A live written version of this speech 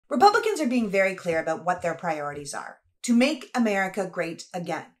Republicans are being very clear about what their priorities are. To make America great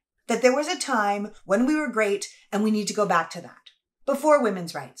again. That there was a time when we were great and we need to go back to that. Before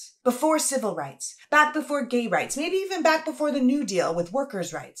women's rights, before civil rights, back before gay rights, maybe even back before the New Deal with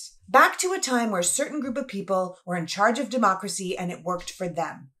workers' rights. Back to a time where a certain group of people were in charge of democracy and it worked for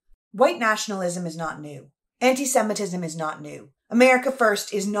them. White nationalism is not new. Anti-Semitism is not new. America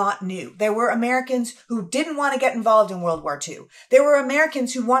First is not new. There were Americans who didn't want to get involved in World War II. There were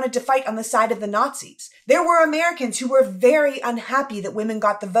Americans who wanted to fight on the side of the Nazis. There were Americans who were very unhappy that women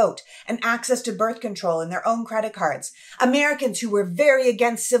got the vote and access to birth control and their own credit cards. Americans who were very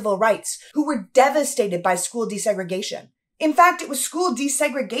against civil rights, who were devastated by school desegregation. In fact, it was school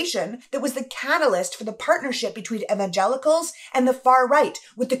desegregation that was the catalyst for the partnership between evangelicals and the far right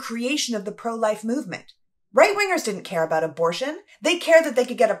with the creation of the pro-life movement. Right-wingers didn't care about abortion. They cared that they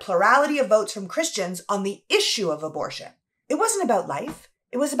could get a plurality of votes from Christians on the issue of abortion. It wasn't about life.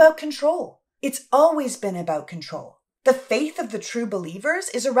 It was about control. It's always been about control. The faith of the true believers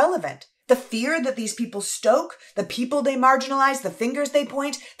is irrelevant. The fear that these people stoke, the people they marginalize, the fingers they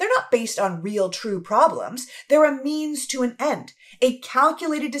point, they're not based on real true problems. They're a means to an end, a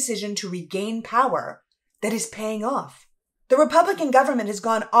calculated decision to regain power that is paying off. The Republican government has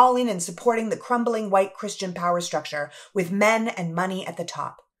gone all in supporting the crumbling white Christian power structure with men and money at the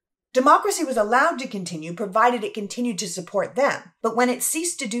top. Democracy was allowed to continue provided it continued to support them. But when it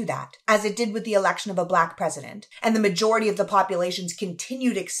ceased to do that, as it did with the election of a black president, and the majority of the population's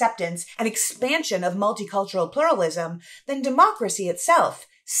continued acceptance and expansion of multicultural pluralism, then democracy itself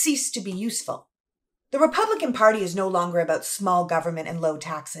ceased to be useful. The Republican Party is no longer about small government and low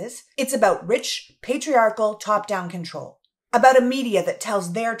taxes. It's about rich, patriarchal, top-down control. About a media that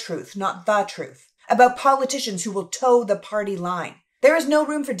tells their truth, not the truth. About politicians who will toe the party line. There is no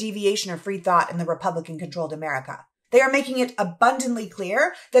room for deviation or free thought in the Republican-controlled America. They are making it abundantly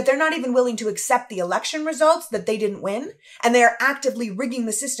clear that they're not even willing to accept the election results that they didn't win, and they are actively rigging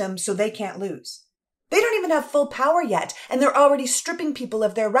the system so they can't lose. They don't even have full power yet, and they're already stripping people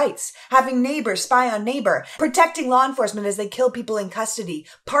of their rights, having neighbor spy on neighbor, protecting law enforcement as they kill people in custody,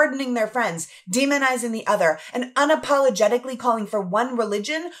 pardoning their friends, demonizing the other, and unapologetically calling for one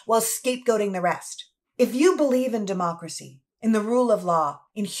religion while scapegoating the rest. If you believe in democracy, in the rule of law,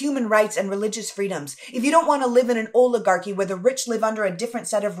 in human rights and religious freedoms, if you don't want to live in an oligarchy where the rich live under a different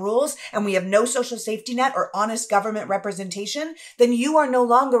set of rules and we have no social safety net or honest government representation, then you are no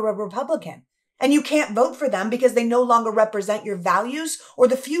longer a Republican. And you can't vote for them because they no longer represent your values or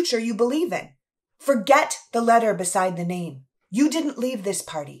the future you believe in. Forget the letter beside the name. You didn't leave this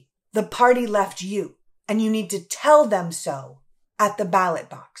party. The party left you, and you need to tell them so at the ballot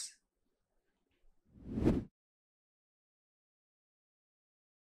box.